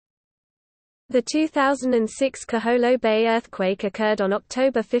The 2006 Kiholo Bay earthquake occurred on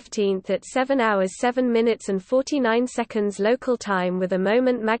October 15 at 7 hours 7 minutes and 49 seconds local time with a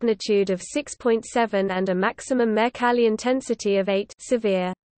moment magnitude of 6.7 and a maximum Mercalli intensity of 8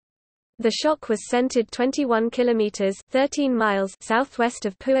 severe. The shock was centered 21 kilometers (13 miles) southwest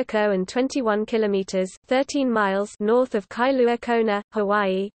of Pu'ako and 21 kilometers (13 miles) north of Kailua Kona,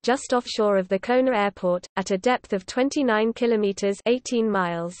 Hawaii, just offshore of the Kona airport, at a depth of 29 kilometers (18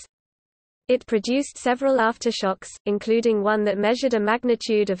 miles). It produced several aftershocks, including one that measured a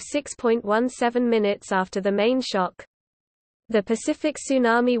magnitude of 6.17 minutes after the main shock. The Pacific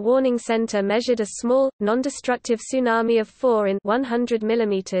Tsunami Warning Center measured a small, non-destructive tsunami of 4 in 100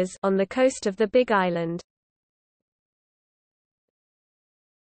 mm on the coast of the Big Island.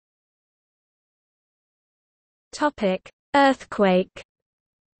 Earthquake.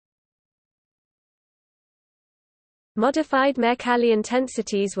 Modified Mercalli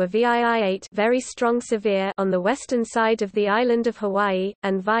intensities were VII8 very strong severe on the western side of the island of Hawaii,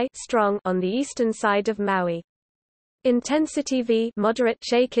 and VI strong on the eastern side of Maui. Intensity V moderate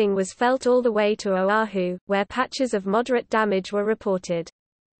shaking was felt all the way to Oahu, where patches of moderate damage were reported.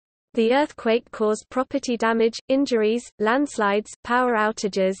 The earthquake caused property damage, injuries, landslides, power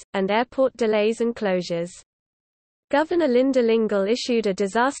outages, and airport delays and closures. Governor Linda Lingle issued a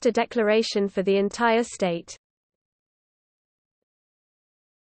disaster declaration for the entire state.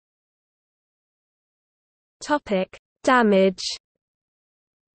 Damage.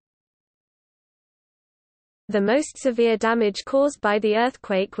 The most severe damage caused by the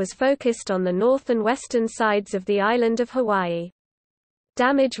earthquake was focused on the north and western sides of the island of Hawaii.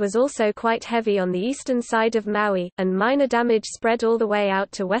 Damage was also quite heavy on the eastern side of Maui, and minor damage spread all the way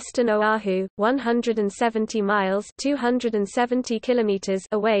out to western Oahu, 170 miles (270 kilometers)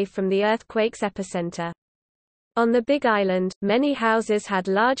 away from the earthquake's epicenter. On the Big Island, many houses had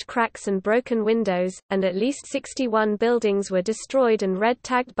large cracks and broken windows, and at least 61 buildings were destroyed and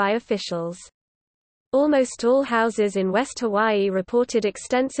red-tagged by officials. Almost all houses in West Hawaii reported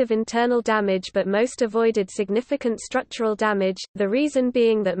extensive internal damage, but most avoided significant structural damage, the reason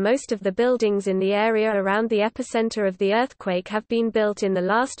being that most of the buildings in the area around the epicenter of the earthquake have been built in the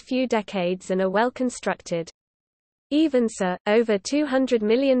last few decades and are well constructed. Even so, over $200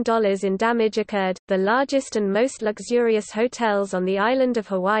 million in damage occurred. The largest and most luxurious hotels on the island of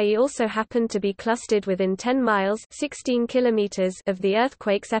Hawaii also happened to be clustered within 10 miles (16 kilometers) of the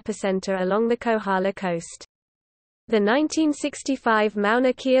earthquake's epicenter along the Kohala coast. The 1965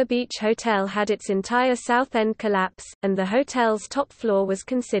 Mauna Kea Beach Hotel had its entire south end collapse, and the hotel's top floor was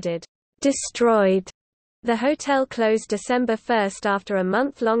considered destroyed. The hotel closed December 1 after a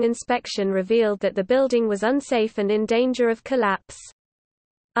month-long inspection revealed that the building was unsafe and in danger of collapse.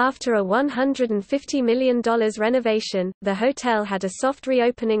 After a $150 million renovation, the hotel had a soft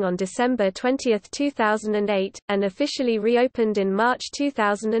reopening on December 20, 2008, and officially reopened in March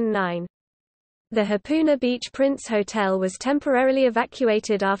 2009. The Hapuna Beach Prince Hotel was temporarily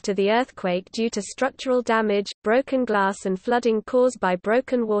evacuated after the earthquake due to structural damage, broken glass and flooding caused by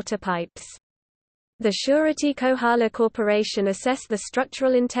broken water pipes. The Surety Kohala Corporation assessed the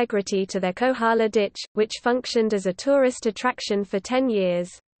structural integrity to their Kohala Ditch, which functioned as a tourist attraction for 10 years.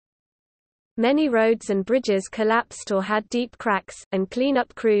 Many roads and bridges collapsed or had deep cracks, and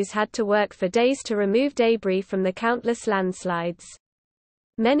cleanup crews had to work for days to remove debris from the countless landslides.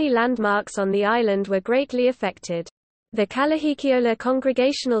 Many landmarks on the island were greatly affected. The Kalahikiola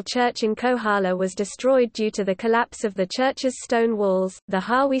Congregational Church in Kohala was destroyed due to the collapse of the church's stone walls. The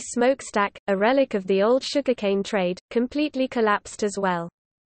Hawi smokestack, a relic of the old sugarcane trade, completely collapsed as well.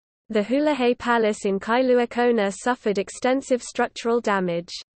 The Hulahe Palace in Kailua Kona suffered extensive structural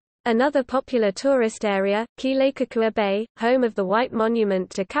damage. Another popular tourist area, Kiholo Bay, home of the White Monument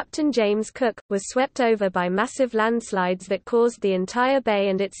to Captain James Cook, was swept over by massive landslides that caused the entire bay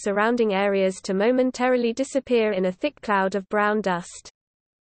and its surrounding areas to momentarily disappear in a thick cloud of brown dust.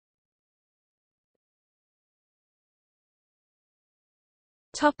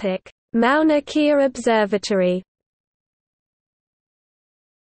 Mauna Kea Observatory.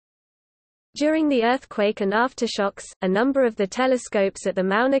 During the earthquake and aftershocks, a number of the telescopes at the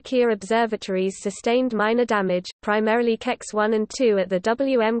Mauna Kea observatories sustained minor damage, primarily Keck 1 and 2 at the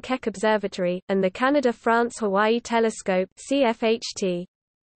W.M. Keck Observatory, and the Canada-France-Hawaii Telescope (CFHT).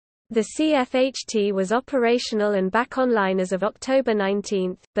 The CFHT was operational and back online as of October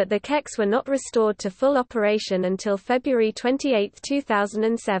 19, but the Kecks were not restored to full operation until February 28,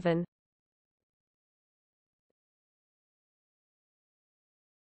 2007.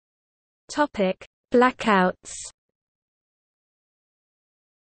 Blackouts.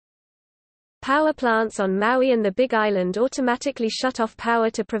 Power plants on Maui and the Big Island automatically shut off power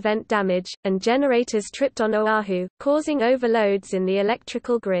to prevent damage, and generators tripped on Oahu, causing overloads in the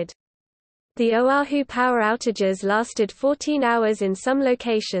electrical grid. The Oahu power outages lasted 14 hours in some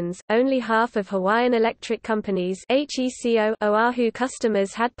locations. Only half of Hawaiian Electric Company's (HECO) Oahu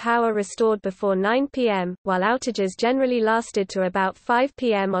customers had power restored before 9 p.m., while outages generally lasted to about 5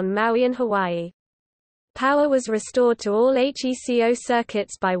 p.m. on Maui and Hawaii. Power was restored to all HECO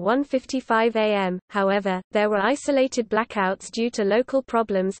circuits by 1:55 a.m., however, there were isolated blackouts due to local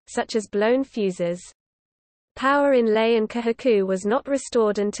problems, such as blown fuses. Power in Lei and Kahaku was not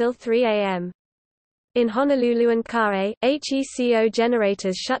restored until 3 a.m. In Honolulu and Ka'e, HECO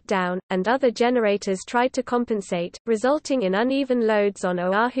generators shut down, and other generators tried to compensate, resulting in uneven loads on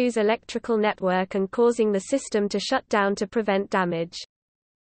Oahu's electrical network and causing the system to shut down to prevent damage.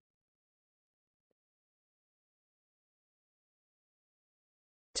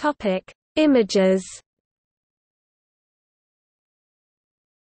 Images.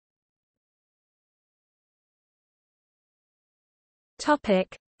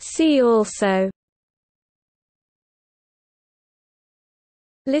 See also: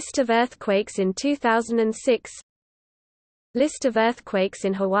 List of earthquakes in 2006, List of earthquakes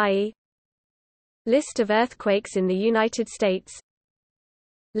in Hawaii, List of earthquakes in the United States,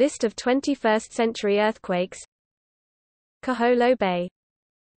 List of 21st-century earthquakes, Kiholo Bay.